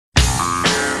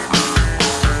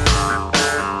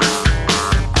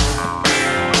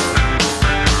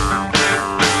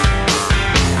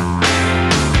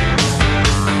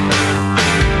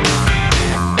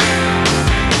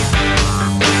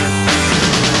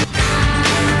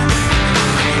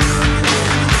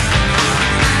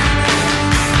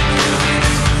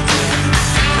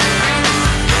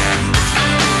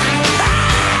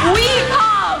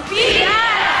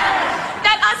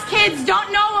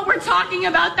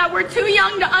that we're too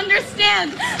young to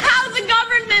understand how the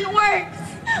government works.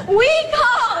 We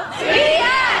call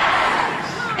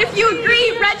BS! If you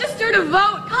agree, register to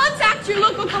vote. Contact your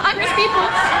local congresspeople.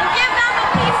 Give them a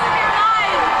piece of your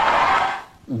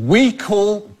mind. We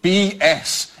call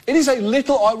BS. It is a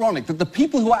little ironic that the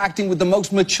people who are acting with the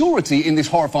most maturity in this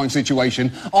horrifying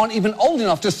situation aren't even old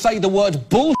enough to say the word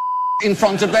bull in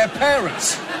front of their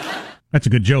parents. That's a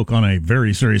good joke on a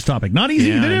very serious topic. Not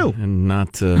easy to do. And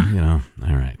not, all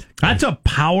right. That's a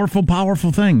powerful,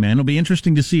 powerful thing, man. It'll be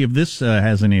interesting to see if this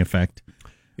has any effect.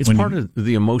 It's part of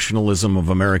the emotionalism of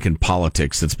American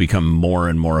politics that's become more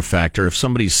and more a factor. If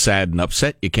somebody's sad and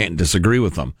upset, you can't disagree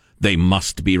with them. They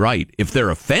must be right. If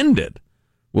they're offended,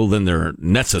 well, then they're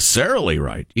necessarily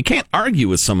right. You can't argue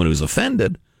with someone who's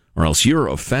offended, or else you're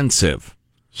offensive.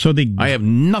 I have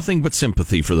nothing but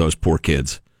sympathy for those poor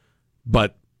kids,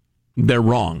 but they're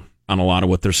wrong on a lot of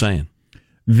what they're saying.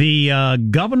 The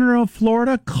governor of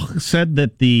Florida said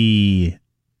that the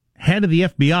head of the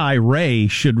FBI, Ray,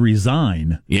 should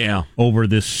resign over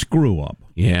this screw-up.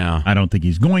 Yeah. I don't think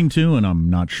he's going to, and I'm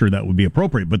not sure that would be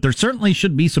appropriate, but there certainly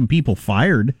should be some people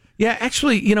fired. Yeah,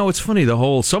 actually, it's funny, the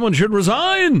whole someone should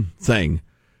resign thing.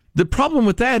 The problem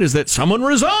with that is that someone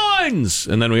resigns,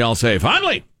 and then we all say,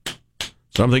 finally,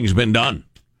 something's been done.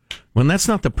 When that's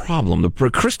not the problem.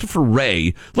 Christopher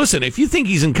Wray, listen, if you think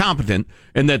he's incompetent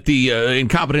and that the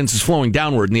incompetence is flowing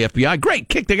downward in the FBI, great,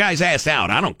 kick the guy's ass out.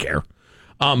 I don't care.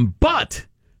 But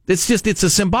it's a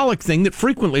symbolic thing that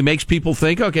frequently makes people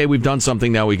think, okay, we've done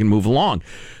something, now we can move along.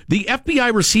 The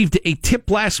FBI received a tip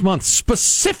last month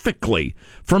specifically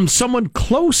from someone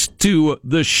close to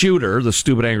the shooter, the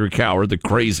stupid, angry coward, the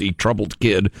crazy, troubled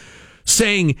kid,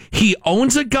 saying he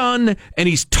owns a gun and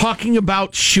he's talking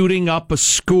about shooting up a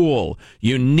school.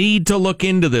 You need to look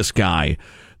into this guy.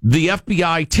 The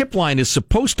FBI tip line is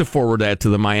supposed to forward that to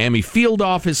the Miami field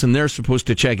office, and they're supposed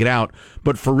to check it out.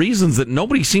 But for reasons that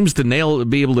nobody seems to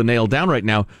be able to nail down right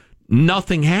now,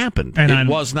 nothing happened. And it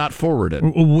was not forwarded.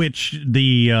 Which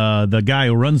the guy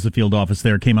who runs the field office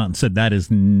there came out and said that is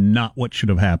not what should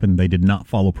have happened. They did not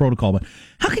follow protocol. But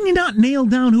how can you not nail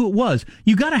down who it was?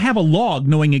 You got to have a log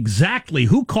knowing exactly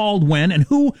who called when and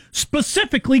who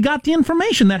specifically got the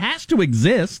information. That has to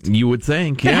exist. You would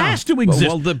think, It has to exist.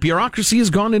 Well, the bureaucracy has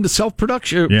gone into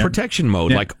self-protection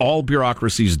mode, like all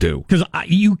bureaucracies do. Because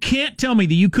you can't tell me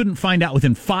that you couldn't find out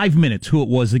within 5 minutes who it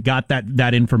was that got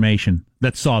that information,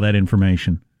 that saw that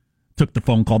information, took the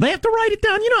phone call. They have to write it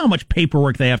down. You know how much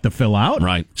paperwork they have to fill out.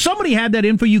 Right. Somebody had that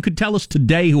info. You could tell us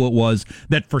today who it was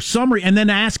that for some reason, and then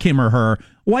ask him or her,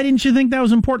 why didn't you think that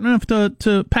was important enough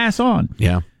to pass on?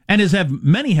 Yeah. And as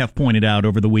many have pointed out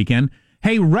over the weekend,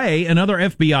 hey, Ray and other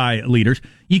FBI leaders,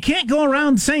 you can't go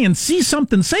around saying, see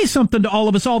something, say something to all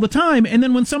of us all the time, and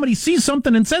then when somebody sees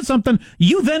something and says something,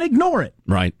 you then ignore it.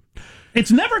 Right.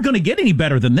 It's never going to get any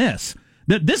better than this.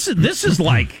 This is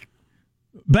like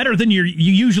better than you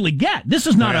usually get. This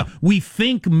is not we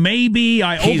think maybe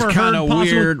he's overheard kind of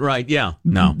possibly. weird, right? Yeah,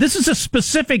 no. This is a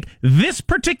specific, this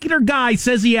particular guy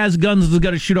says he has guns and is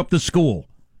going to shoot up the school.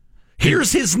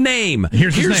 Here's his name.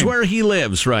 Here's where he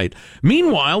lives, right?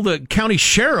 Meanwhile, the county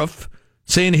sheriff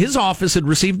saying his office had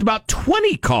received about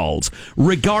 20 calls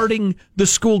regarding the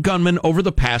school gunman over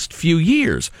the past few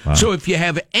years. Wow. So if you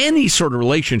have any sort of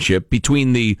relationship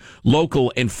between the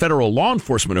local and federal law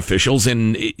enforcement officials,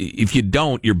 and if you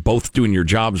don't, you're both doing your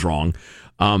jobs wrong,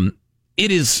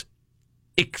 it is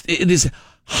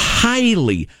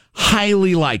highly,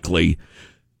 highly likely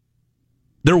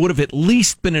there would have at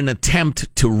least been an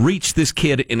attempt to reach this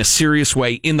kid in a serious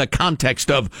way in the context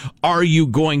of, are you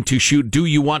going to shoot? Do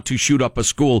you want to shoot up a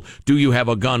school? Do you have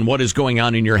a gun? What is going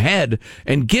on in your head?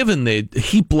 And given the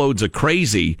heap loads of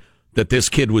crazy that this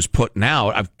kid was putting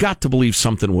out, I've got to believe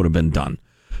something would have been done.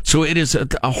 So it is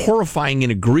a horrifying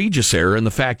and egregious error. And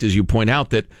the fact, as you point out,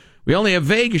 that we only have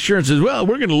vague assurances. Well,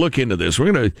 we're going to look into this.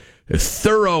 We're going to a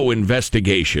thorough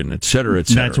investigation, et cetera, et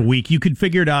cetera. That's weak. You could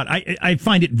figure it out. I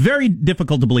find it very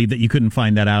difficult to believe that you couldn't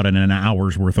find that out in an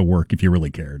hour's worth of work if you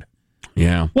really cared.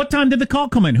 Yeah. What time did the call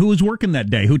come in? Who was working that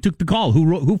day? Who took the call?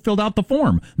 Who filled out the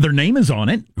form? Their name is on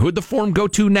it. Who'd the form go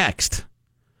to next?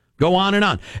 Go on and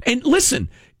on. And listen,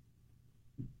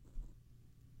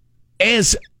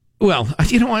 I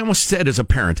almost said as a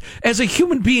parent, as a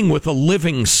human being with a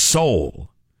living soul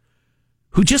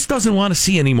who just doesn't want to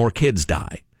see any more kids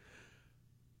die,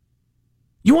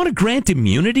 you want to grant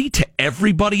immunity to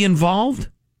everybody involved?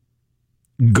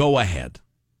 Go ahead.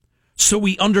 So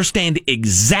we understand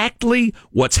exactly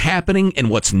what's happening and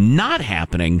what's not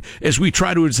happening as we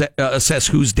try to assess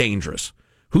who's dangerous.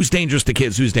 Who's dangerous to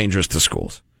kids, who's dangerous to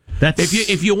schools.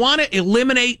 If you want to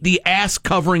eliminate the ass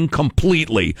covering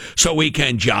completely so we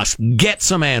can just get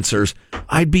some answers,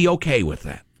 I'd be okay with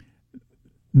that.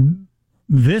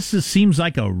 Seems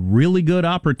like a really good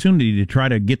opportunity to try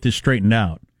to get this straightened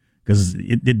out, because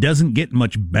it doesn't get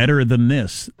much better than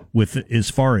this with as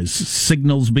far as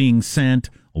signals being sent,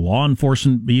 law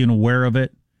enforcement being aware of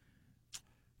it.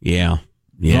 Yeah.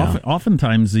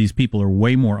 Oftentimes these people are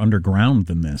way more underground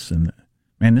than this, and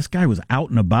man, this guy was out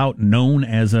and about, known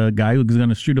as a guy who was going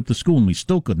to shoot up the school, and we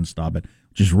still couldn't stop it,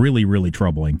 which is really, really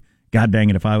troubling. God dang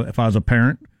it! If I was a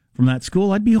parent from that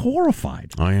school, I'd be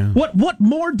horrified. Oh yeah. What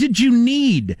more did you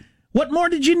need? What more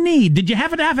did you need? Did you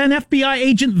have to have an FBI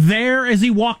agent there as he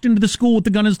walked into the school with the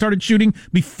gun and started shooting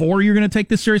before you're going to take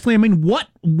this seriously? I mean,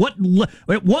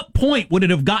 at what point would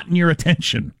it have gotten your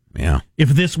attention? Yeah. If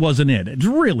this wasn't it. It's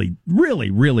really, really,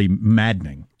 really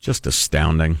maddening. Just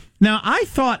astounding. Now, I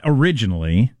thought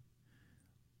originally,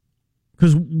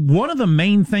 because one of the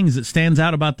main things that stands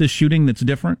out about this shooting that's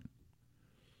different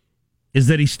is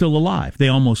that he's still alive. They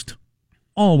almost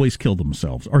always kill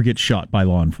themselves or get shot by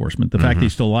law enforcement. The fact that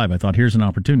he's still alive, I thought, here's an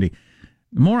opportunity.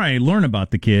 The more I learn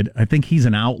about the kid, I think he's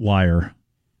an outlier.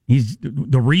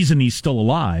 The reason he's still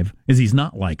alive is he's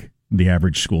not like the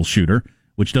average school shooter,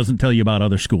 which doesn't tell you about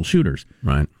other school shooters.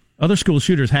 Right. Other school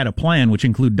shooters had a plan, which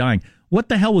include dying. What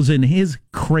the hell was in his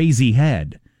crazy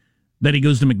head that he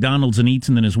goes to McDonald's and eats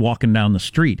and then is walking down the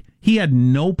street? He had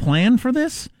no plan for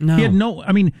this? No. He had no,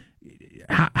 I mean,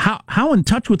 how in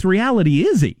touch with reality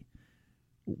is he?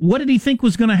 What did he think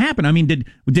was going to happen? I mean,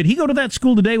 did he go to that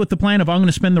school today with the plan of, I'm going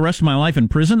to spend the rest of my life in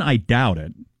prison? I doubt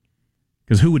it.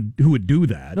 Because who would do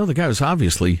that? No, the guy was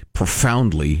obviously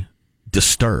profoundly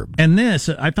disturbed. And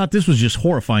I thought this was just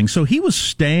horrifying. So he was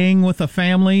staying with a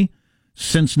family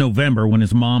since November when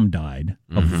his mom died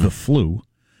of the flu.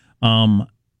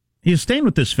 He was staying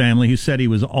with this family who said he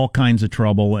was all kinds of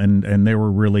trouble, and they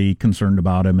were really concerned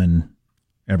about him and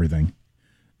everything.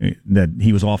 That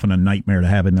he was often a nightmare to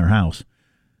have in their house.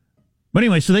 But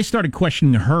anyway, so they started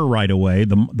questioning her right away,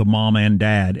 the mom and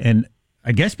dad. And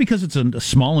I guess because it's a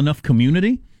small enough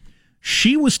community,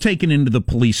 she was taken into the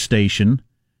police station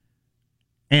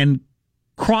and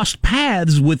crossed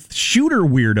paths with shooter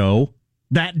weirdo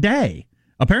that day.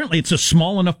 Apparently, it's a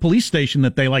small enough police station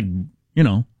that they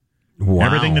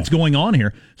everything that's going on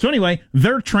here. So anyway,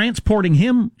 they're transporting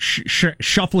him,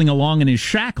 shuffling along in his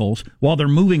shackles while they're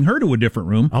moving her to a different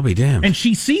room. I'll be damned. And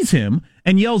she sees him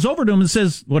and yells over to him and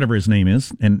says, whatever his name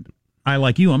is, and I,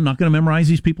 like you, I'm not going to memorize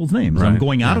these people's names. Right. I'm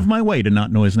going out of my way to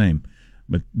not know his name.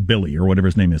 But Billy, or whatever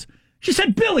his name is. She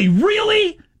said, Billy,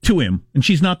 really? To him. And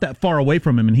she's not that far away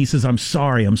from him. And he says, I'm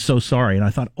sorry. I'm so sorry. And I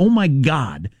thought, oh my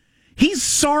God. He's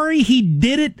sorry he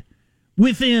did it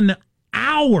within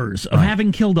hours of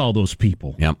having killed all those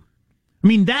people. Yep. I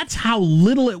mean, that's how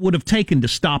little it would have taken to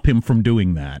stop him from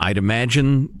doing that. I'd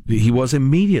imagine he was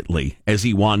immediately as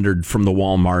he wandered from the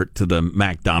Walmart to the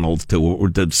McDonald's to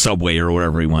the Subway or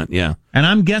wherever he went. Yeah. And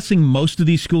I'm guessing most of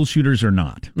these school shooters are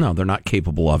not. No, they're not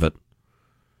capable of it.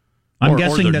 I'm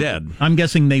guessing they're dead. I'm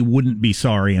guessing they wouldn't be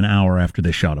sorry an hour after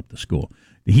they shot up the school.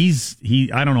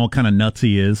 I don't know what kind of nuts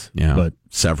he is. Yeah. But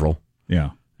several.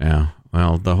 Yeah. Yeah.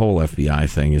 Well, the whole FBI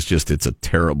thing is it's a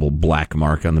terrible black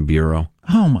mark on the Bureau.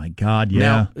 Oh, my God,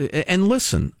 yeah. Now, and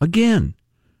listen, again,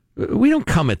 we don't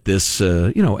come at this,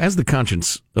 as the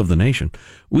conscience of the nation,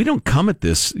 we don't come at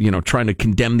this, trying to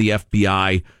condemn the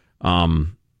FBI.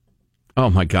 Oh,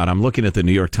 my God, I'm looking at the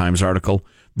New York Times article.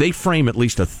 They frame at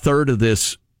least a third of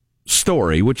this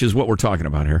story, which is what we're talking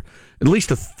about here, at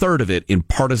least a third of it in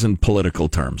partisan political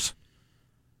terms.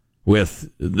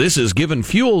 This has given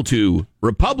fuel to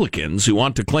Republicans who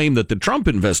want to claim that the Trump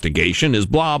investigation is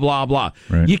blah, blah, blah.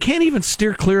 Right. You can't even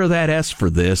steer clear of that S for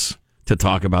this, to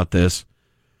talk about this.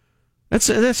 That's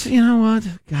you know what?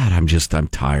 God, I'm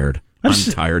tired. I'm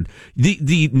tired.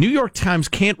 The New York Times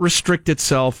can't restrict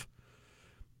itself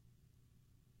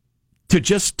to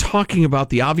just talking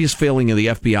about the obvious failing of the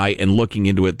FBI and looking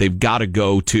into it. They've got to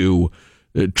go to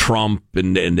Trump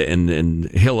and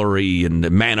Hillary and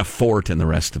Manafort and the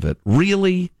rest of it.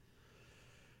 Really?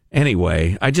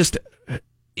 Anyway,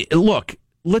 look,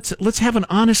 let's have an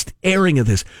honest airing of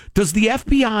this. Does the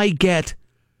FBI get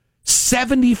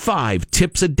 75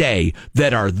 tips a day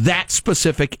that are that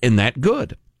specific and that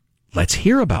good? Let's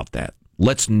hear about that.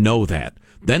 Let's know that.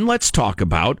 Then let's talk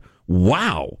about,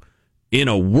 wow, in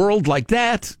a world like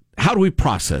that, how do we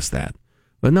process that?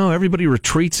 But no, everybody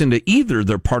retreats into either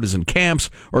their partisan camps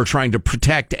or trying to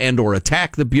protect and or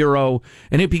attack the Bureau,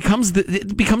 and it becomes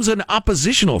an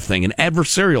oppositional thing, an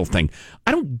adversarial thing.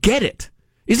 I don't get it.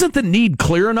 Isn't the need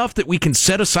clear enough that we can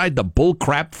set aside the bull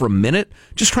crap for a minute?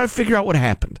 Just try to figure out what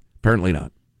happened. Apparently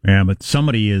not. Yeah, but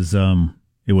somebody is,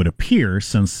 it would appear,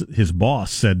 since his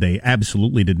boss said they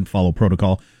absolutely didn't follow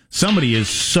protocol, somebody is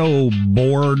so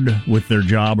bored with their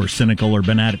job or cynical or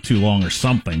been at it too long or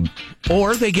something.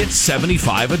 Or they get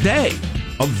 75 a day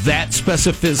of that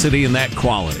specificity and that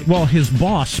quality. Well, his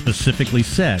boss specifically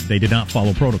said they did not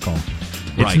follow protocol.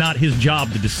 It's Right. not his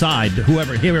job to decide,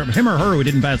 whoever, him or her who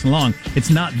didn't pass it along, it's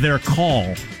not their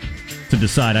call to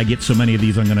decide, I get so many of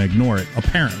these, I'm going to ignore it,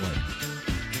 apparently.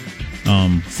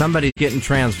 Somebody's getting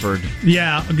transferred.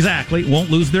 Yeah, exactly. Won't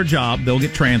lose their job. They'll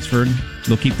get transferred.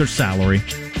 They'll keep their salary.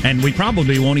 And we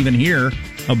probably won't even hear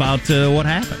about what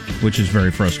happened, which is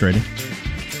very frustrating.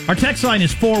 Our text line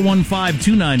is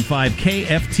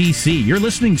 415-295-KFTC. You're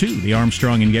listening to the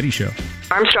Armstrong and Getty Show.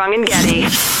 Armstrong and Getty.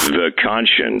 The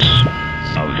conscience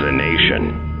of the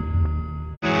nation.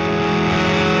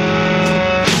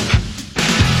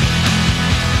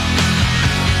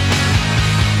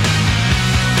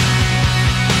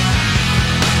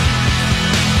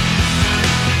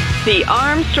 The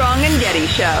Armstrong and Getty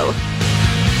Show.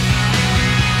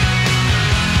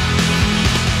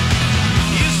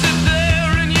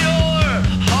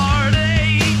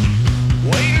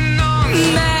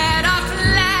 That our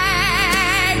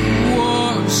flag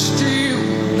was still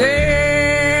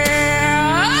there.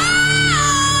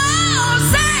 Oh,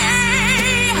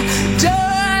 say,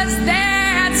 does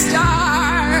that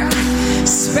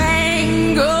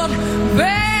star-spangled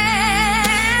banner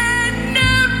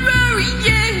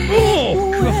yet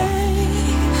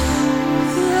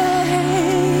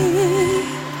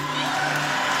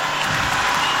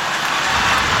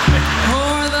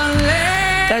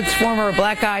That's former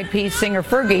Black Eyed Peas singer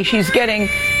Fergie. She's getting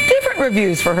different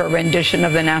reviews for her rendition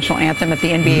of the national anthem at the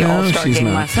NBA All-Star she's game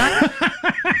not. last night.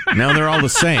 Now they're all the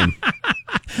same.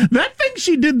 That thing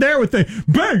she did there with the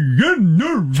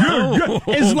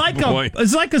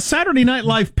is like a Saturday Night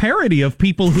Live parody of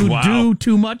people who Wow. do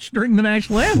too much during the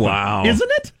national anthem. Wow.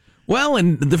 Isn't it? Well,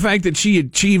 and the fact that she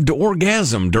achieved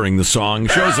orgasm during the song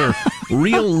shows her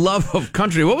real love of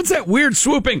country. What was that weird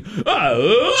swooping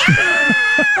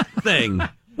thing?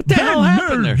 What the hell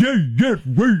happened there?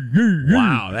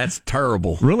 Wow, that's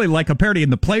terrible. Really like a parody,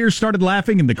 and the players started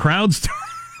laughing and the crowd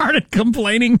started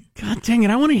complaining. God dang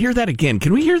it, I want to hear that again.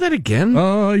 Can we hear that again?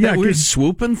 Yeah. That weird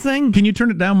swooping thing? Can you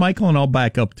turn it down, Michael, and I'll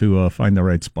back up to find the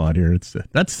right spot here. It's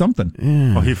that's something.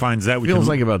 Yeah. Well, he finds that. Feels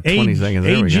like about 20 seconds.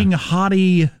 There Aging we go.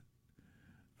 hottie.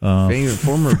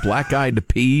 Former black-eyed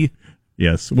pea.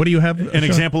 Yes. What do you have? An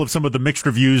example of some of the mixed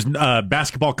reviews.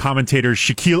 Basketball commentators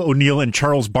Shaquille O'Neal and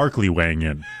Charles Barkley weighing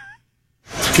in.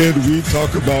 Can we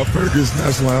talk about Fergie's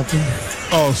national anthem?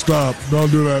 Oh, stop.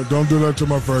 Don't do that. Don't do that to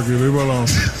my Fergie. Leave her alone.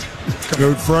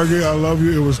 Fergie, I love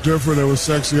you. It was different. It was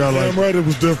sexy. I like it. I'm right. It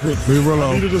was different. Leave her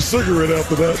alone. I needed a cigarette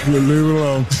after that. Leave her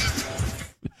alone.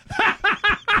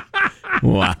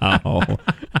 Wow.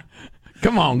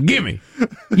 Come on, gimme.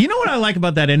 You know what I like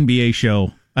about that NBA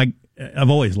show? I've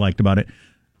always liked about it.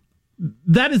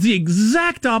 That is the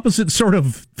exact opposite sort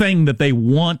of thing that they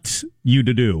want you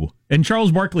to do. And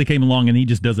Charles Barkley came along and he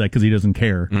just does that because he doesn't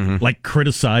care. Mm-hmm. Like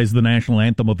criticize the national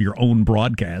anthem of your own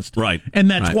broadcast. Right. And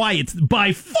that's Right. why it's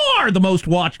by far the most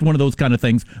watched one of those kind of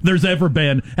things there's ever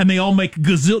been. And they all make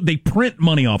they print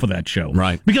money off of that show.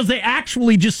 Right. Because they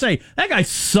actually just say, that guy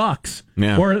sucks.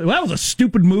 Yeah. Or that was a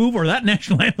stupid move, or that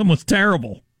national anthem was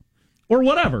terrible. Or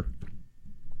whatever.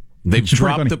 They've It's pretty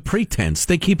dropped funny. the pretense.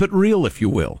 They keep it real, if you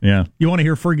will. Yeah. You want to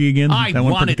hear Fergie again? I That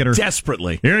one want it particular-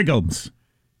 desperately. Here it goes.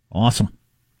 Awesome.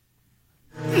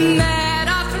 that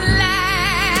our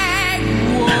flag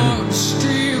was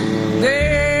still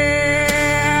there.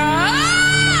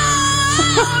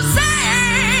 Oh,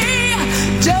 say,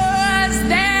 does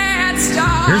that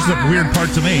star Here's the weird part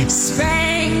to me.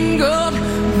 spangled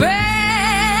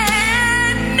banner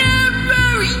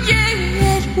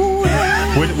yet wave?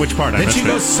 Which part? I Then missed she it.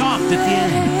 goes soft at the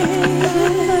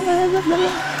end.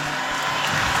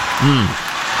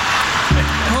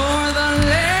 For the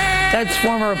land. That's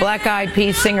former Black Eyed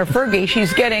Peas singer Fergie.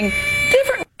 She's getting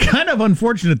different. Kind of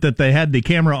unfortunate that they had the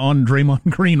camera on Draymond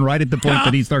Green right at the point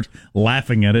that he starts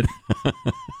laughing at it.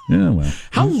 Yeah, well.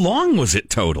 How long was it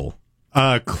total?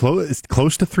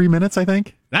 Close to 3 minutes, I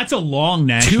think. That's a long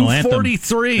national anthem.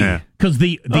 2:43. Yeah. Because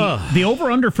the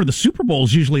over-under for the Super Bowl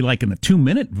is usually like in the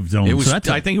 2-minute zone. It was. so that's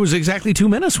I think it was exactly 2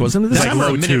 minutes, wasn't it? This Like time, or low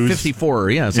a minute twos. 54.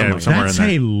 Yeah, something like that. somewhere that's in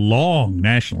there. a long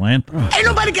national anthem. Ain't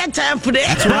nobody got time for that.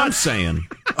 That's what I'm saying.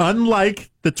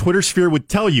 Unlike the Twitter sphere would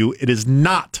tell you, it is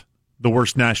not the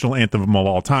worst national anthem of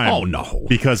all time. Oh, no.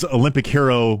 Because Olympic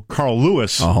hero Carl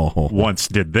Lewis once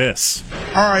did this.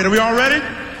 All right, are we all ready?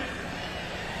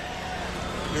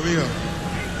 Here we go.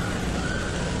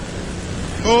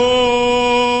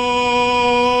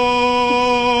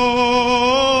 Oh,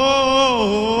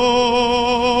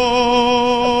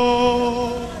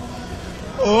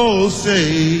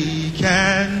 say,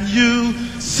 can you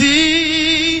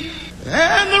see?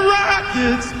 And the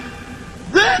Rockets,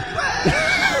 red flag.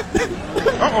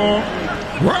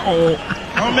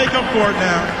 I'll make up for it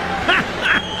now.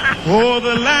 For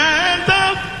the land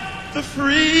of the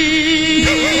free.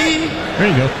 There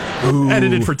you go. Ooh.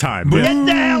 Edited for time. Get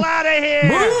the hell out of here.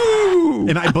 Boo.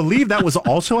 And I believe that was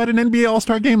also at an NBA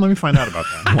All-Star game. Let me find out about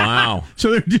that. Wow. So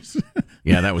they're just...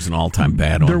 Yeah, that was an all-time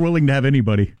bad one. They're willing to have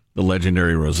anybody. The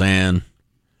legendary Roseanne.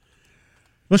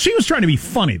 Well, she was trying to be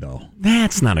funny, though.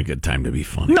 That's not a good time to be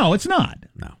funny. No, it's not.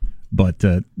 No. But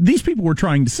these people were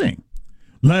trying to sing.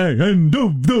 Land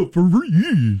of the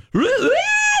free.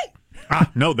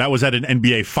 No, that was at an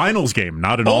NBA Finals game,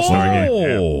 not an All-Star game.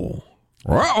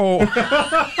 Yeah.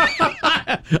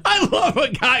 I love a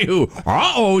guy who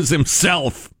uh-ohs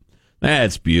himself.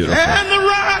 That's beautiful. And the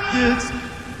Rockets,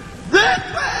 red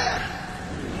flag.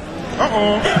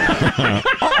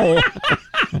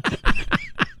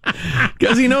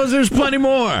 Because he knows there's plenty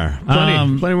more.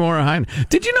 Plenty more behind.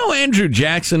 Did you know Andrew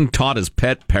Jackson taught his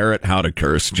pet parrot how to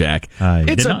curse, Jack?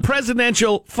 It's a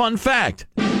presidential fun fact.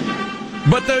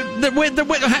 But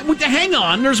hang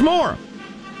on, there's more.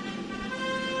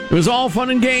 It was all fun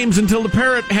and games until the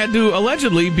parrot had to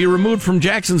allegedly be removed from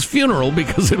Jackson's funeral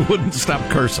because it wouldn't stop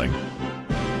cursing.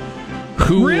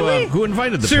 Really? Who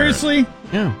invited the Seriously?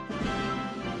 parrot? Yeah.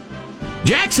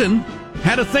 Jackson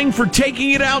had a thing for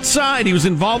taking it outside. He was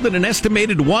involved in an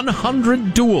estimated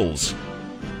 100 duels.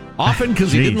 Often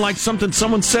because he didn't like something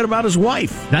someone said about his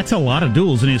wife. That's a lot of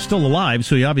duels, and he's still alive,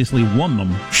 so he obviously won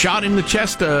them. Shot in the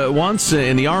chest once,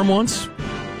 in the arm once.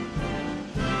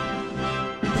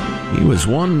 He was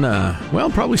one,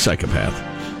 probably psychopath.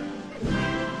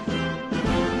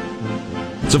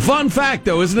 It's a fun fact,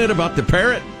 though, isn't it, about the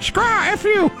parrot? Scraw, F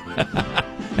you!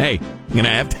 Hey, I'm going to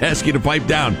have to ask you to pipe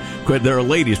down. There are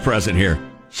ladies present here.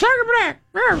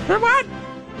 What?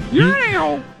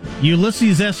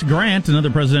 Ulysses S. Grant, another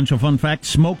presidential fun fact,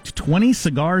 smoked 20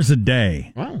 cigars a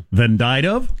day. Wow. Then died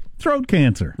of throat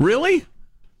cancer. Really?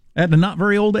 At a not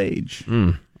very old age.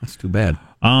 That's too bad.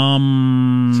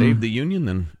 Saved the Union,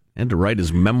 then had to write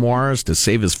his memoirs to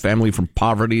save his family from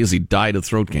poverty as he died of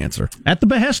throat cancer. At the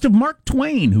behest of Mark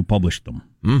Twain, who published them.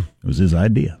 It was his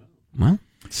idea. Well,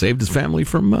 saved his family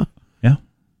from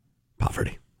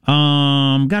poverty.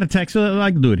 Got a text.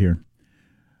 I can do it here.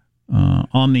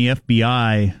 On the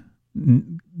FBI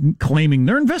claiming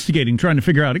they're investigating, trying to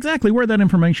figure out exactly where that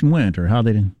information went or how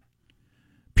they didn't.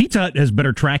 Pizza Hut has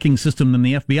better tracking system than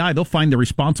the FBI. They'll find the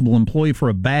responsible employee for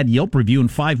a bad Yelp review in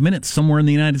 5 minutes somewhere in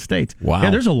the United States. Wow. Yeah,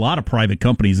 there's a lot of private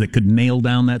companies that could nail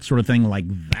down that sort of thing like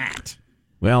that.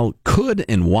 Well, could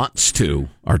and wants to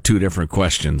are two different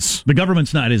questions. The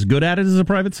government's not as good at it as the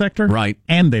private sector. Right.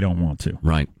 And they don't want to.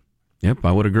 Right. Yep,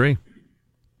 I would agree.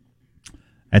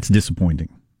 That's disappointing.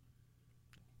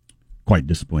 Quite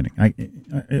disappointing. I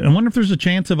wonder if there's a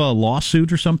chance of a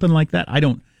lawsuit or something like that.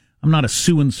 I'm not a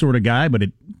suing sort of guy, but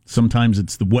sometimes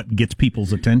it's what gets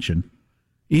people's attention.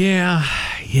 Yeah.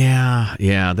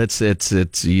 That's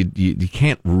it's you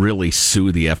can't really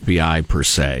sue the FBI per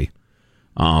se,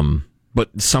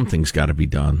 but something's got to be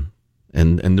done,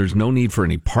 and there's no need for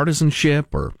any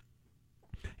partisanship or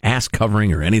ass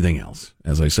covering or anything else,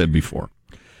 as I said before.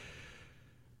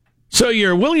 So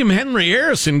your William Henry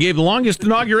Harrison gave the longest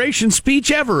inauguration speech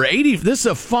ever. This is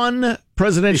a fun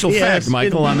presidential fact,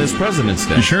 Michael, on this President's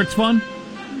Day. You sure it's fun?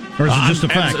 Or is it just a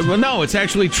fact? Well, no, it's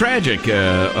actually tragic.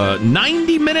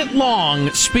 90-minute long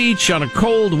speech on a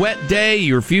cold, wet day.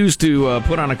 He refused to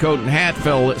put on a coat and hat,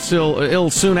 fell ill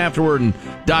soon afterward, and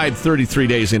died 33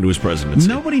 days into his presidency.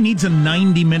 Nobody needs a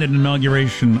 90-minute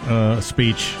inauguration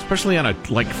speech. Especially on a,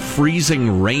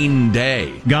 freezing rain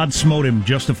day. God smote him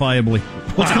justifiably.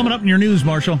 What's coming up in your news,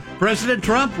 Marshall? President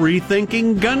Trump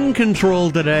rethinking gun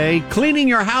control today. Cleaning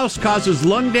your house causes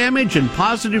lung damage, and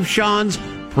positive Sean's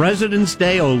President's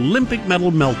Day Olympic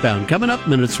medal meltdown. Coming up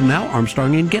minutes from now,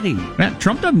 Armstrong and Getty. Yeah,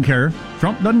 Trump doesn't care.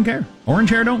 Orange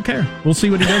hair don't care. We'll see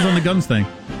what he does on the guns thing.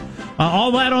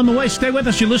 All that on the way. Stay with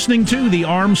us. You're listening to the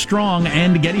Armstrong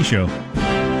and Getty Show.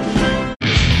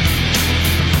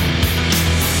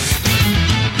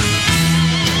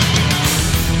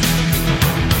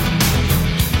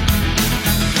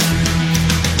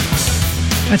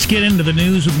 Let's get into the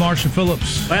news with Marshall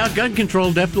Phillips. Well, gun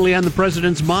control definitely on the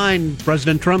president's mind.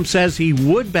 President Trump says he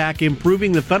would back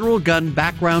improving the federal gun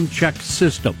background check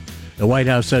system. The White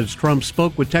House says Trump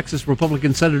spoke with Texas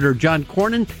Republican Senator John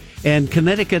Cornyn and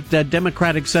Connecticut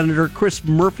Democratic Senator Chris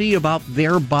Murphy about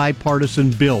their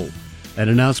bipartisan bill. That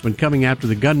announcement coming after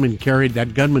the gunman carried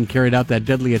out that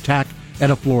deadly attack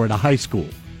at a Florida high school.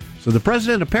 So the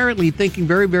president apparently thinking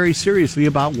very, very seriously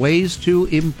about ways to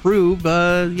improve,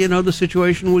 the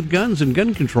situation with guns and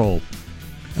gun control.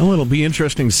 Well, it'll be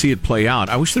interesting to see it play out.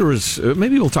 I wish there was,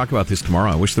 maybe we'll talk about this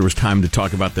tomorrow. I wish there was time to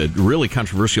talk about the really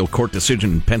controversial court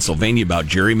decision in Pennsylvania about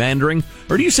gerrymandering.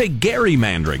 Or do you say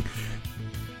gerrymandering?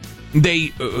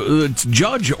 The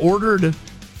judge ordered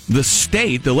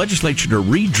the legislature to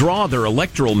redraw their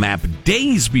electoral map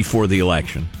days before the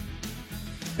election.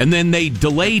 And then they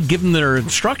delayed giving their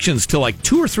instructions till like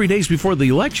 2 or 3 days before the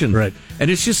election. Right.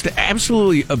 And it's just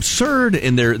absolutely absurd.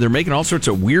 And they're making all sorts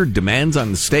of weird demands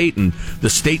on the state, and the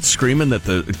state's screaming that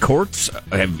the courts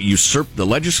have usurped the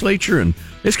legislature. And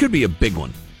this could be a big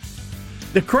one.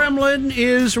 The Kremlin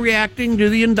is reacting to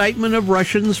the indictment of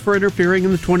Russians for interfering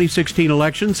in the 2016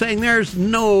 election, saying there's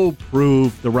no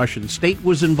proof the Russian state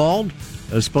was involved.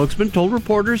 A spokesman told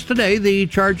reporters today the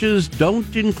charges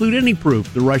don't include any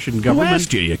proof the Russian government... Who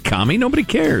asked you commie? Nobody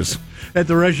cares. ...that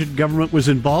the Russian government was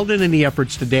involved in any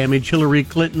efforts to damage Hillary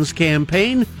Clinton's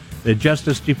campaign. The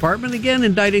Justice Department, again,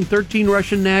 indicting 13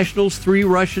 Russian nationals, 3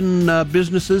 Russian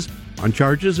businesses on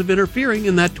charges of interfering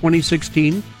in that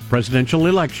 2016 presidential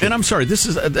election. And I'm sorry, this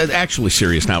is actually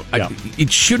serious now. Yeah.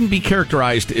 It shouldn't be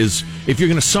characterized as, if you're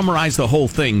going to summarize the whole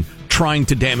thing, trying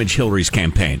to damage Hillary's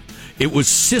campaign. It was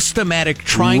systematic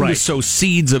trying to sow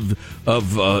seeds of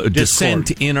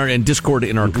dissent and discord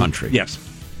in our country. Yes.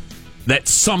 That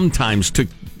sometimes took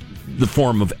the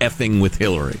form of effing with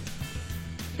Hillary.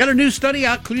 Got a new study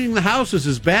out. Cleaning the house is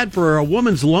as bad for a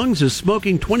woman's lungs as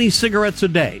smoking 20 cigarettes a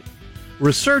day.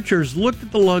 Researchers looked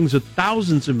at the lungs of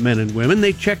thousands of men and women.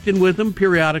 They checked in with them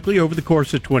periodically over the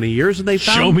course of 20 years, and they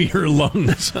found... Show me your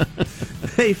lungs.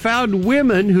 They found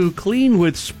women who clean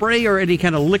with spray or any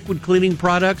kind of liquid cleaning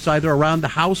products, either around the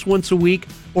house once a week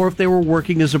or if they were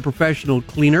working as a professional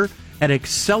cleaner, had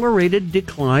accelerated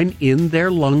decline in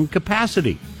their lung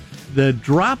capacity. The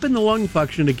drop in the lung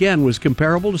function, again, was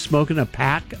comparable to smoking a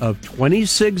pack of 20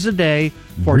 cigs a day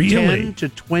for 10 to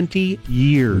 20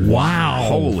 years. Wow.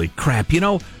 Holy crap. You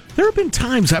know, there have been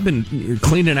times I've been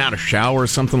cleaning out a shower or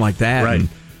something like that, and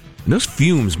those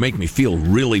fumes make me feel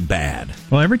really bad.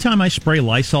 Well, every time I spray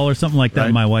Lysol or something like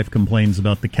that, my wife complains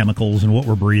about the chemicals and what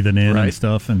we're breathing in and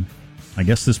stuff, and I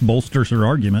guess this bolsters her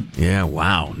argument. Yeah,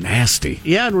 wow, nasty.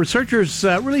 Yeah, and researchers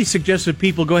really suggested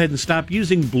people go ahead and stop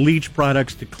using bleach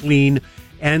products to clean.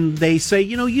 And they say,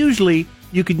 usually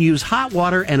you can use hot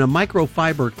water and a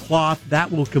microfiber cloth.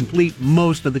 That will complete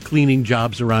most of the cleaning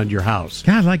jobs around your house.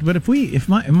 God, but if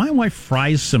my wife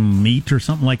fries some meat or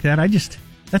something like that,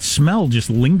 that smell just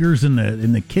lingers in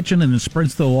the kitchen and it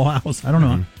spreads to the whole house. I don't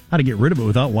know how to get rid of it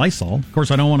without Lysol. Of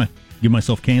course, I don't want to give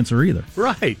myself cancer either.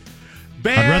 Right.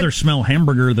 I'd rather smell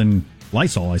hamburger than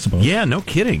Lysol, I suppose. Yeah, no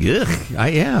kidding. Ugh.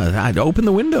 I'd open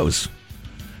the windows.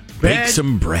 Bake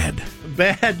some bread.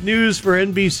 Bad news for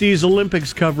NBC's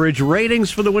Olympics coverage.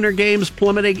 Ratings for the Winter Games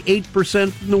plummeting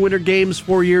 8% from the Winter Games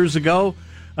 4 years ago.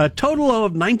 A total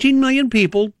of 19 million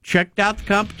people checked out the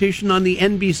competition on the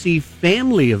NBC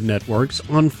family of networks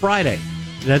on Friday.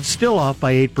 That's still off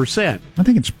by 8%. I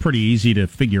think it's pretty easy to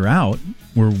figure out.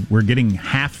 We're getting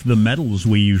half the medals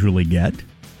we usually get.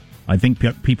 I think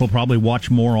people probably watch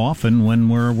more often when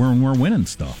we're winning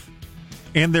stuff.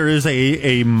 And there is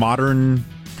a modern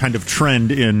kind of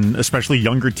trend in especially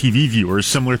younger TV viewers.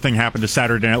 Similar thing happened to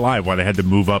Saturday Night Live, why they had to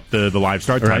move up the live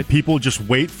start time. Right. People just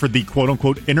wait for the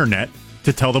quote-unquote internet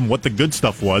to tell them what the good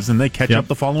stuff was, and they catch up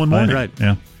the following morning. Right.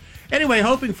 Yeah. Anyway,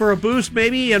 hoping for a boost,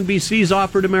 maybe, NBC's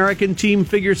offered American team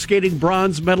figure skating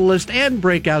bronze medalist and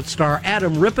breakout star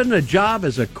Adam Rippon a job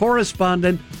as a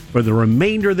correspondent for the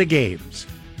remainder of the games.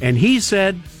 And he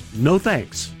said, no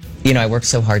thanks. I worked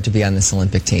so hard to be on this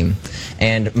Olympic team,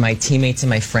 and my teammates and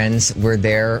my friends were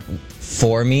there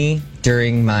for me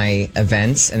during my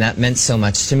events, and that meant so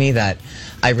much to me that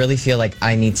I really feel like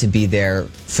I need to be there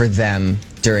for them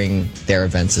during their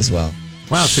events as well.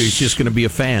 Wow, so he's just going to be a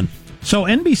fan. So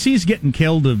NBC's getting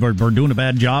killed or doing a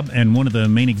bad job, and one of the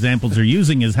main examples they're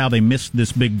using is how they missed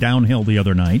this big downhill the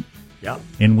other night. Yeah.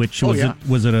 In which, was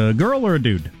it a girl or a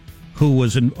dude who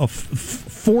was a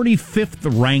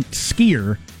 45th ranked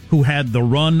skier who had the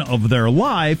run of their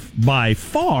life by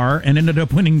far and ended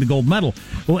up winning the gold medal.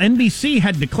 Well, NBC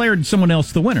had declared someone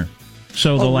else the winner.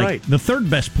 So the third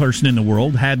best person in the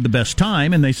world had the best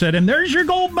time, and they said, and there's your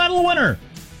gold medal winner.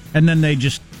 And then they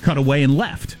just cut away and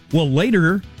left. Well,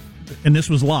 later, and this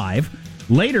was live,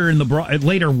 later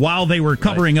while they were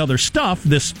covering other stuff,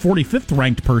 this 45th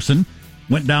ranked person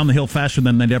went down the hill faster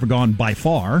than they'd ever gone by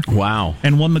far. Wow.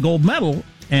 And won the gold medal,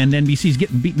 and NBC's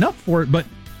getting beaten up for it, but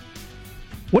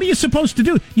what are you supposed to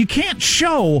do? You can't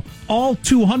show all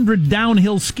 200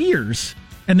 downhill skiers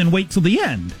and then wait till the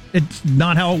end. It's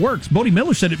not how it works. Bodie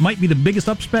Miller said it might be the biggest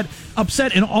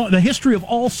upset in all the history of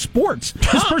all sports.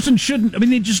 This person shouldn't. I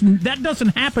mean, that doesn't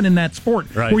happen in that sport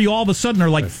where you all of a sudden are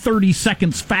like 30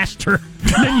 seconds faster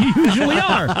than you usually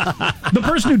are. The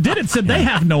person who did it said they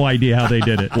have no idea how they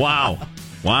did it. Wow.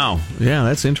 Yeah,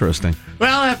 that's interesting.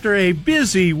 Well, after a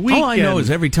busy weekend... All I know is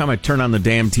every time I turn on the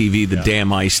damn TV, the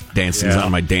damn ice dancing's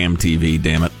on my damn TV,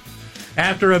 damn it.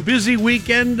 After a busy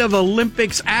weekend of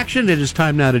Olympics action, it is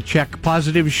time now to check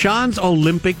Positive Sean's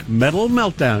Olympic medal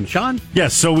meltdown. Sean?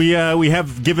 Yes, so we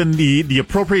have given the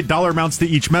appropriate dollar amounts to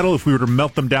each medal. If we were to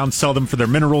melt them down, sell them for their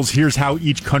minerals, here's how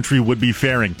each country would be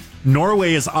faring.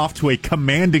 Norway is off to a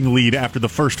commanding lead after the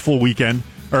first full weekend,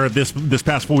 or this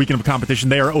past full weekend of competition.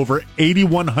 They are over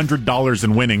 $8,100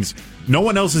 in winnings. No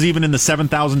one else is even in the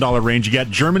 $7,000 range. You got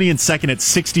Germany in second at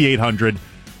 $6,800.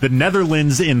 The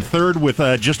Netherlands in third with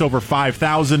just over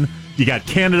 $5,000. You got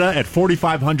Canada at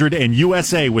 $4,500 and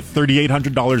USA with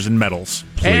 $3,800 in medals.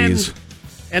 Please.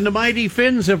 And the mighty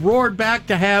Finns have roared back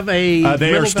to have a...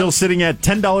 they are still sitting at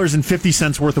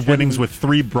 $10.50 worth of winnings with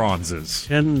 3 bronzes.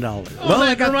 $10. Well,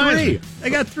 they got 3. They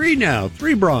got 3 now.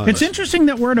 3 bronze. It's interesting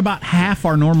that we're at about half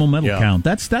our normal medal count.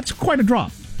 That's quite a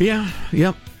drop. Yeah,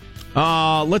 yep.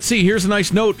 Let's see. Here's a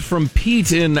nice note from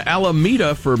Pete in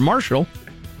Alameda for Marshall.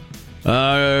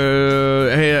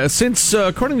 Since,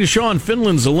 according to Sean,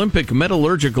 Finland's Olympic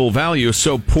metallurgical value is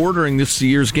so poor during this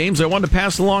year's games, I wanted to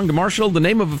pass along to Marshall the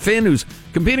name of a Finn who's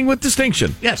competing with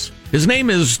distinction. Yes. His name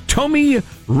is Tomi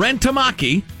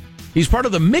Rantamäki. He's part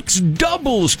of the mixed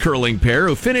doubles curling pair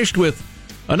who finished with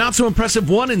a not-so-impressive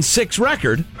 1-6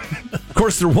 record. Of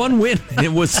course, their one win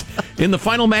it was in the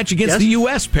final match against the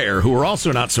U.S. pair, who were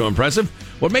also not so impressive.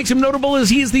 What makes him notable is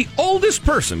he is the oldest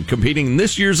person competing in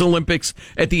this year's Olympics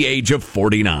at the age of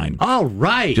 49. All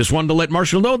right. Just wanted to let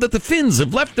Marshall know that the Finns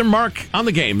have left their mark on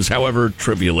the games, however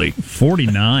trivially.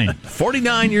 49.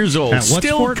 49 years old,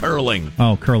 still sport? curling.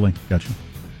 Oh, curling. Gotcha.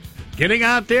 Getting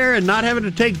out there and not having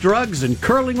to take drugs and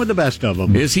curling with the best of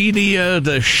them. Is he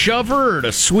the shover, or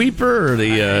the sweeper, or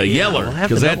the yeller?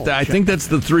 Because I think that's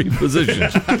the 3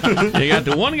 positions. You got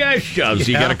the one guy shoves,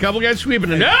 you got a couple guys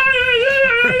sweeping, and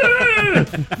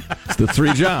it's the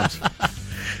 3 jobs.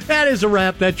 That is a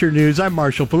wrap. That's your news. I'm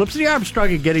Marshall Phillips, the Armstrong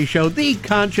and Getty Show, the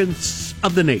conscience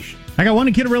of the nation. I got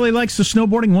one kid who really likes the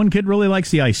snowboarding, one kid really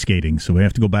likes the ice skating, so we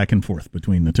have to go back and forth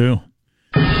between the two.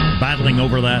 Battling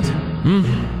over that.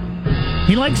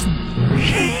 He likes...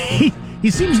 He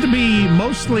seems to be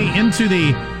mostly into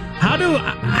the...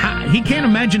 he can't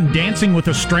imagine dancing with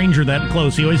a stranger that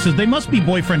close. He always says, they must be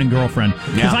boyfriend and girlfriend.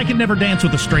 Because I could never dance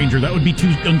with a stranger. That would be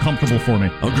too uncomfortable for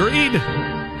me. Agreed.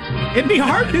 It'd be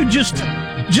hard to just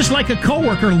like a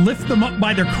coworker, lift them up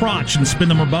by their crotch and spin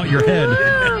them about your head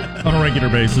on a regular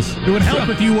basis. It would help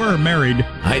if you were married.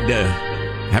 I'd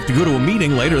have to go to a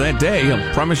meeting later that day.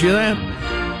 I'll promise you that.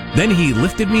 Then he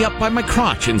lifted me up by my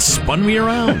crotch and spun me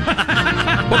around.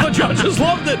 Well, the judges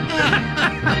loved it.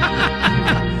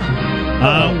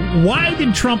 Why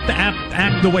did Trump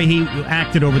act the way he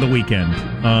acted over the weekend?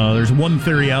 There's one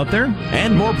theory out there.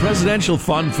 And more presidential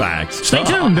fun facts. Stay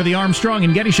tuned to the Armstrong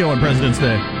and Getty Show on President's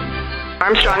Day.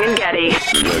 Armstrong and Getty.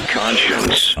 The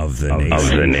conscience of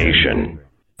the nation.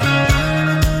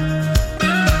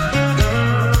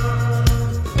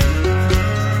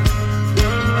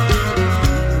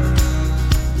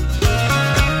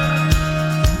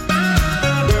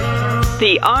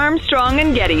 The Armstrong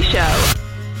and Getty Show.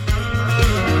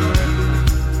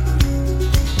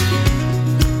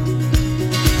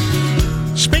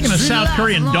 Speaking of South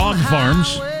Korean dog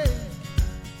farms,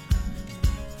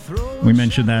 we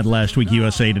mentioned that last week,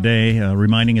 USA Today,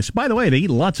 reminding us, by the way, they eat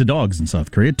lots of dogs in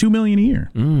South Korea, 2 million a year.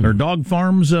 There are dog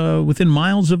farms within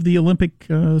miles of the Olympic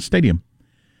Stadium.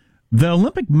 The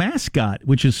Olympic mascot,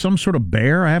 which is some sort of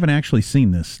bear, I haven't actually seen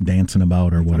this dancing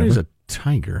about or whatever. It's a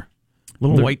tiger.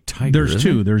 Little white tiger. There's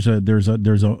 2. There's a.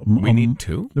 We need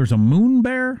 2. There's a moon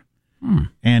bear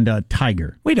and a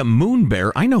tiger. Wait, a moon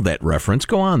bear? I know that reference.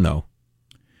 Go on though.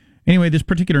 Anyway, this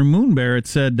particular moon bear, it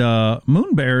said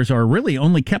moon bears are really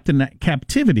only kept in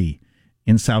captivity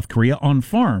in South Korea on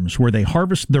farms where they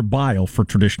harvest their bile for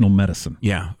traditional medicine.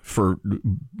 Yeah, for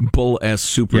bull-ass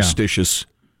superstitious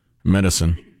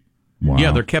medicine. Wow.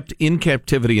 Yeah, they're kept in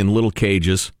captivity in little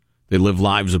cages. They live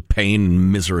lives of pain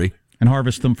and misery. And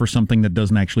harvest them for something that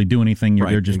doesn't actually do anything.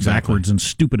 They're just backwards and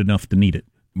stupid enough to need it.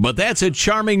 But that's a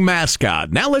charming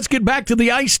mascot. Now let's get back to the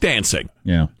ice dancing.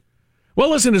 Yeah. Well,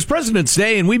 listen, it's President's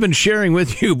Day, and we've been sharing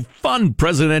with you fun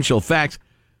presidential facts.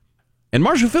 And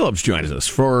Marshall Phillips joins us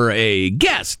for a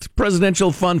guest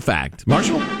presidential fun fact.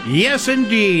 Marshall? Yes,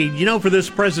 indeed. You know, for this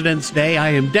President's Day, I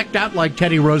am decked out like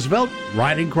Teddy Roosevelt,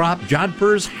 riding crop,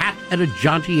 jodhpurs, hat at a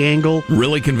jaunty angle.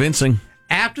 Really convincing.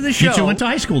 After the show... You two went to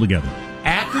high school together.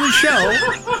 After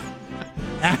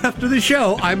the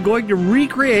show, I'm going to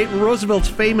recreate Roosevelt's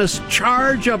famous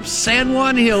charge up San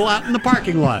Juan Hill out in the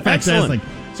parking lot. Excellent.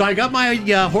 So I got my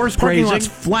horse Parking grazing. lot's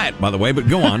flat, by the way, but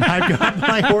go on.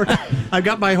 I've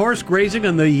got my horse grazing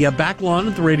on the back lawn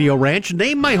at the Radio Ranch.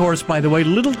 Named my horse, by the way,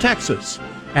 Little Texas,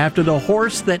 after the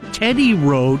horse that Teddy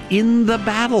rode in the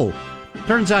battle.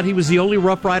 Turns out he was the only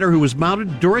Rough Rider who was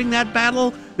mounted during that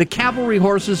battle. The cavalry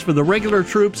horses for the regular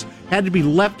troops had to be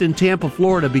left in Tampa,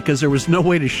 Florida, because there was no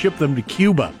way to ship them to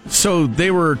Cuba. So they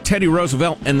were Teddy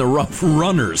Roosevelt and the Rough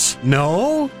Runners.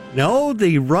 No,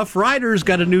 the Rough Riders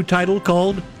got a new title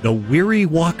called the Weary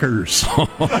Walkers.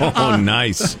 Oh,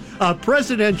 nice. A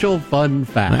presidential fun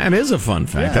fact. That is a fun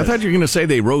fact. Yes. I thought you were going to say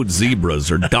they rode zebras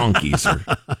or donkeys or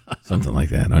something like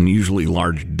that. Unusually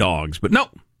large dogs. But no,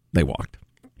 they walked.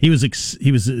 He was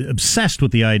obsessed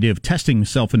with the idea of testing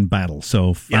himself in battle,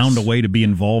 so found a way to be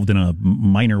involved in a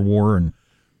minor war and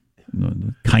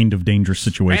kind of dangerous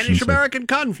situation. Spanish-American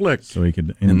conflict. So he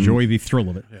could enjoy the thrill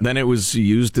of it. Then it was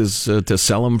used as to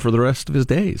sell him for the rest of his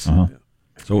days. Uh-huh.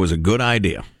 So it was a good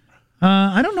idea.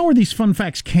 I don't know where these fun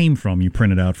facts came from you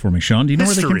printed out for me, Sean. Do you know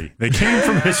history. where they came? They came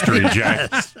from history,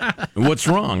 Jack. What's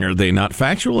wrong? Are they not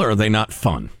factual or are they not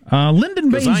fun? Lyndon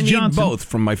Baines I need Johnson. both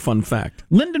from my fun fact.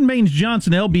 Lyndon Baines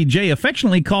Johnson, LBJ,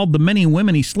 affectionately called the many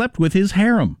women he slept with his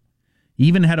harem. He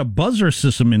even had a buzzer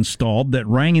system installed that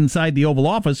rang inside the Oval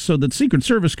Office so that Secret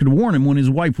Service could warn him when his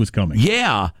wife was coming.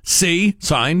 Yeah. See?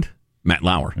 Signed, Matt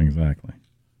Lauer. Exactly.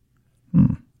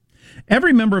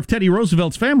 Every member of Teddy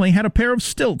Roosevelt's family had a pair of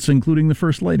stilts, including the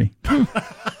First Lady.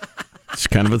 It's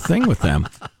kind of a thing with them.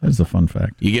 That's a fun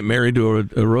fact. You get married to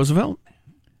a Roosevelt,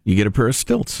 you get a pair of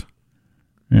stilts.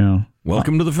 Yeah.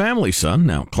 Welcome to the family, son.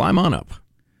 Now climb on up.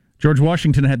 George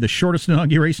Washington had the shortest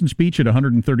inauguration speech at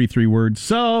 133 words.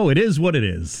 So it is what it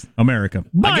is. America.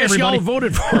 Bye, I guess everybody. y'all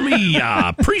voted for me.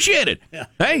 Appreciate it. Yeah.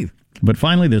 Hey. But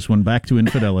finally, this one, back to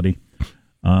infidelity.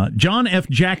 John F.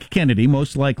 Jack Kennedy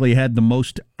most likely had the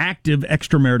most active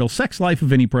extramarital sex life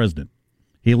of any president.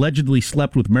 He allegedly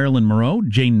slept with Marilyn Monroe,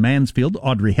 Jane Mansfield,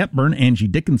 Audrey Hepburn, Angie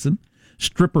Dickinson,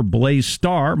 stripper Blaise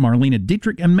Starr, Marlene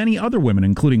Dietrich, and many other women,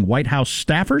 including White House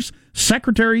staffers,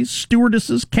 secretaries,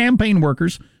 stewardesses, campaign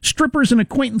workers, strippers, and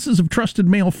acquaintances of trusted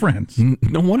male friends.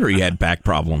 No wonder he had back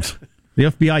problems. The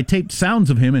FBI taped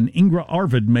sounds of him and Ingra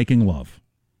Arvid making love.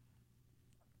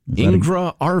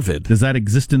 Ingra Arvid. Does that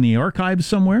exist in the archives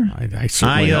somewhere? I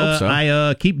certainly hope so.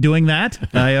 I keep doing that.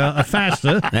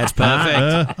 Faster. That's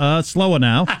perfect. Slower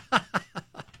now.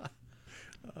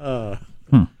 So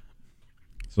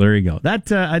there you go.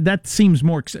 That seems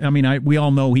more. I mean, we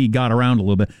all know he got around a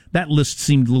little bit. That list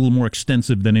seemed a little more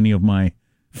extensive than any of my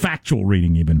factual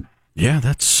reading, even. Yeah,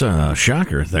 that's a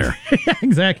shocker there. Yeah,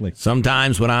 exactly.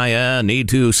 Sometimes when I need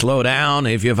to slow down,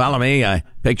 if you follow me, I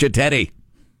picture Teddy.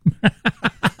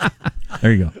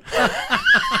 There you go.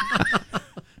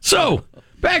 So,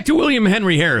 back to William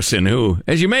Henry Harrison, who,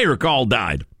 as you may recall,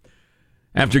 died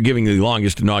after giving the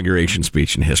longest inauguration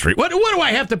speech in history. What do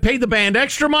I have to pay the band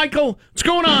extra, Michael? What's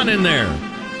going on in there?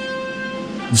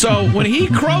 So, when he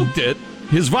croaked it,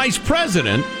 his vice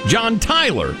president, John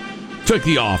Tyler, took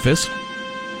the office.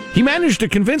 He managed to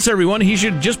convince everyone he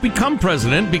should just become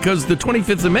president because the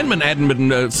 25th Amendment hadn't been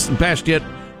passed yet,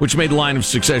 which made the line of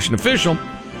succession official.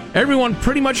 Everyone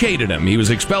pretty much hated him. He was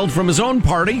expelled from his own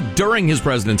party during his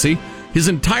presidency. His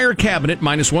entire cabinet,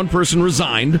 minus one person,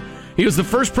 resigned. He was the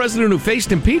first president who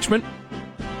faced impeachment.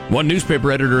 One newspaper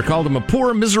editor called him a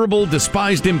poor, miserable,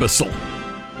 despised imbecile.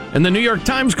 And the New York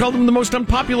Times called him the most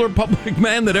unpopular public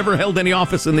man that ever held any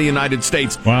office in the United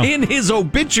States. Wow. In his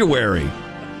obituary.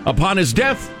 Upon his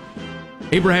death,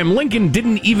 Abraham Lincoln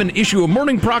didn't even issue a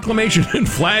mourning proclamation, and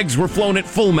flags were flown at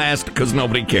full mast because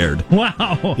nobody cared.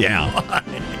 Wow. Yeah.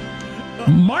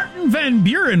 Martin Van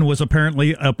Buren was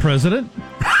apparently a president.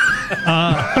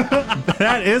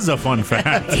 That is a fun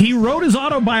fact. He wrote his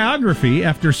autobiography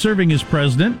after serving as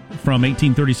president from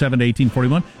 1837 to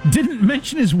 1841. Didn't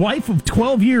mention his wife of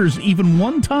 12 years even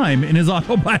one time in his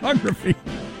autobiography.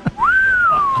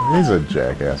 He's a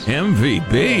jackass.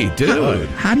 MVP, dude.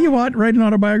 How do you write an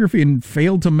autobiography and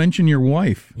fail to mention your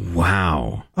wife?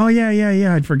 Wow. Oh,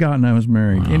 yeah. I'd forgotten I was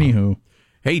married. Wow. Anywho.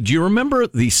 Hey, do you remember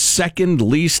the second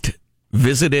least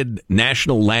visited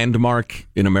national landmark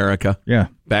in America? Yeah.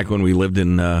 Back when we lived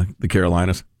in the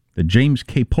Carolinas? The James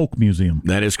K. Polk Museum.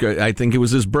 That is good. I think it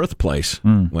was his birthplace.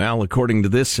 Well, according to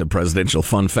this presidential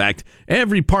fun fact,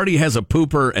 every party has a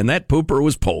pooper, and that pooper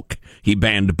was Polk. He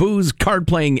banned booze, card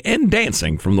playing, and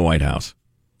dancing from the White House.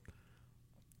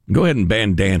 Go ahead and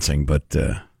ban dancing, but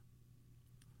a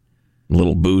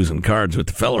little booze and cards with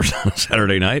the fellers on a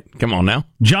Saturday night. Come on now.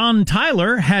 John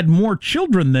Tyler had more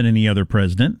children than any other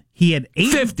president. He had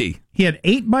 50. He had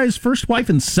 8 by his first wife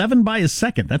and 7 by his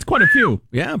second. That's quite a few.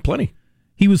 Yeah, plenty.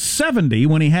 He was 70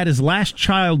 when he had his last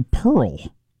child,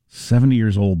 Pearl. 70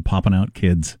 years old, popping out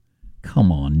kids.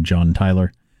 Come on, John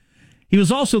Tyler. He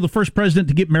was also the first president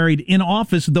to get married in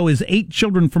office, though his 8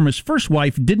 children from his first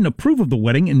wife didn't approve of the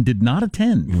wedding and did not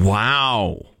attend.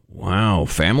 Wow.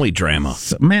 Family drama.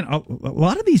 So, man, a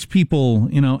lot of these people,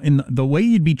 in the way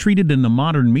you'd be treated in the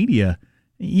modern media,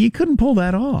 you couldn't pull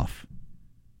that off.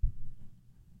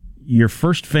 Your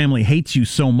first family hates you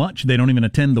so much, they don't even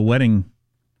attend the wedding.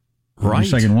 Right.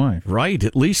 Your second wife. Right.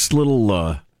 At least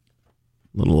little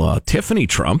Tiffany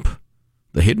Trump,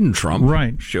 the hidden Trump,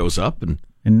 right, shows up and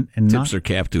tips her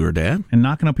cap to her dad. And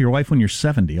knocking up your wife when you're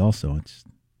 70 also. It's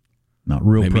not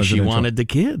real Maybe presidential. she wanted the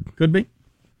kid. Could be.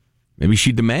 Maybe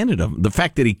she demanded of him. The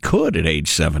fact that he could at age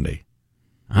 70.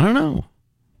 I don't know.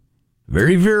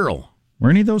 Very virile. Were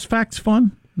any of those facts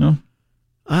fun? No?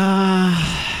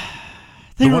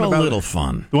 They were a little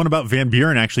fun. The one about Van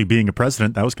Buren actually being a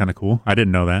president, that was kind of cool. I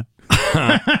didn't know that.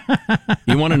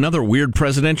 You want another weird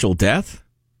presidential death?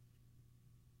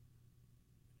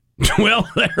 Well,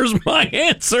 there's my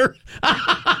answer.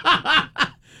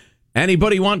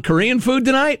 Anybody want Korean food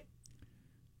tonight?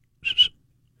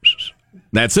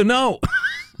 That's a no.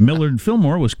 Millard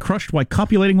Fillmore was crushed while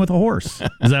copulating with a horse.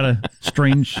 Is that a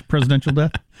strange presidential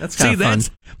death? That's kind of fun.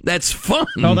 That's fun.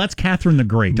 Oh, that's Catherine the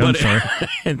Great. I'm sorry.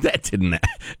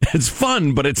 It's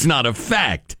fun, but it's not a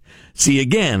fact. See,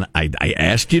 again, I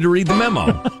asked you to read the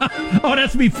memo. Oh,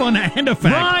 that's be fun and a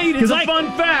fact. Right, it's a fun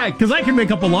fact. Because I can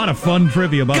make up a lot of fun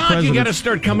trivia about presidents. You got to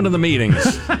start coming to the meetings.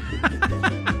 I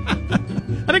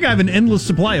think I have an endless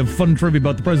supply of fun trivia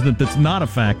about the president that's not a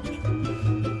fact.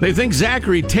 They think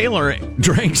Zachary Taylor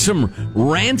drank some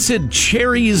rancid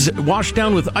cherries washed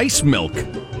down with ice milk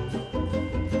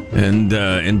and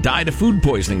died of food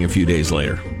poisoning a few days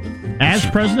later. As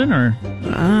president or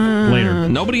later?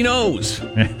 Nobody knows.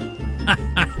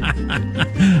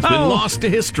 It's been lost to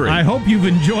history. I hope you've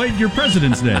enjoyed your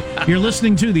President's Day. You're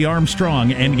listening to the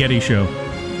Armstrong and Getty Show.